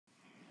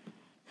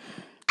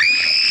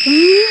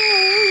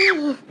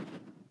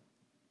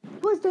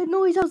What's that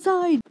noise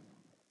outside?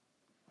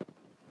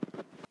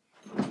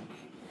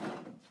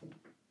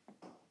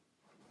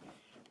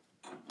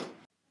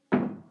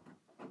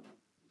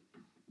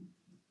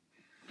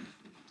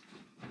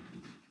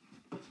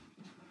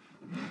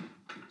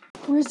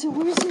 Where is it?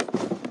 Where is it?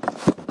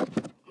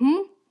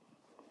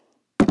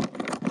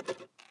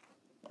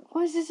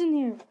 Why is this in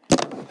here?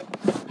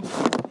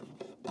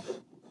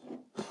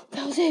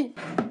 That was it.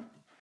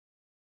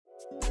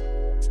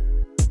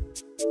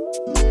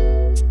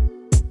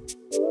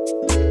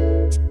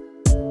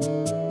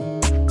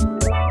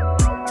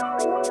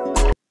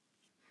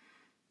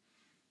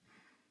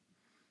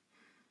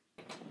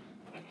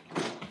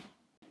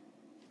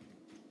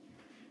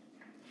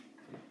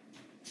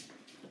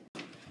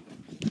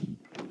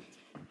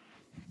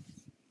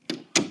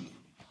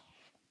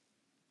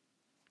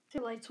 Is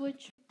it a light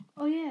switch?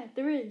 Oh yeah,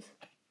 there is.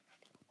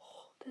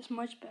 Oh, that's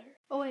much better.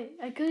 Oh wait,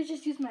 I could have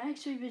just used my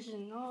X-ray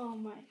vision. Oh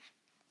my.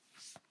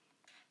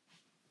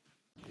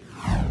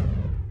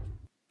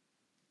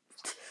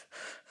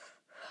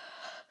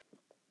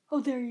 Oh,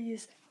 there he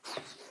is.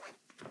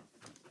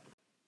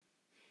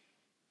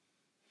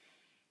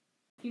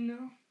 You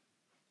know,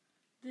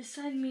 this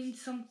sign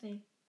means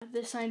something.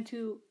 This sign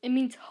too, it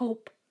means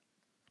hope.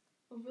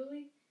 Oh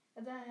really?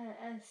 I thought it had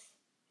S,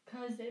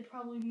 because it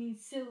probably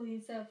means silly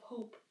instead of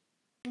hope.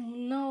 Oh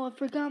no, I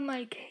forgot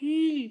my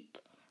cape.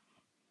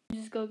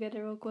 Just go get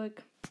it real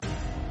quick.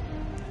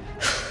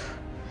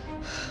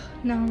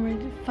 Now I'm ready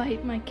to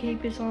fight. My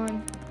cape is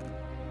on.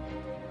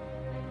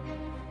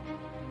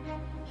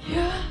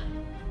 Yeah.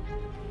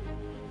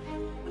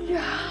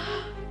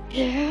 Yeah.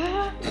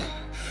 Yeah.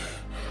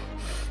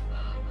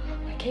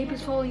 My cape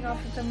is falling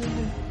off for some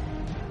reason.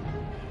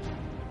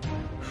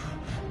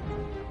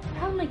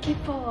 How did my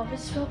cape fall off?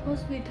 It's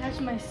supposed to be attached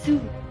to my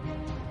suit.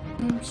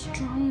 I'm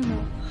strong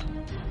enough.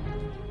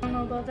 I don't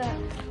know about that.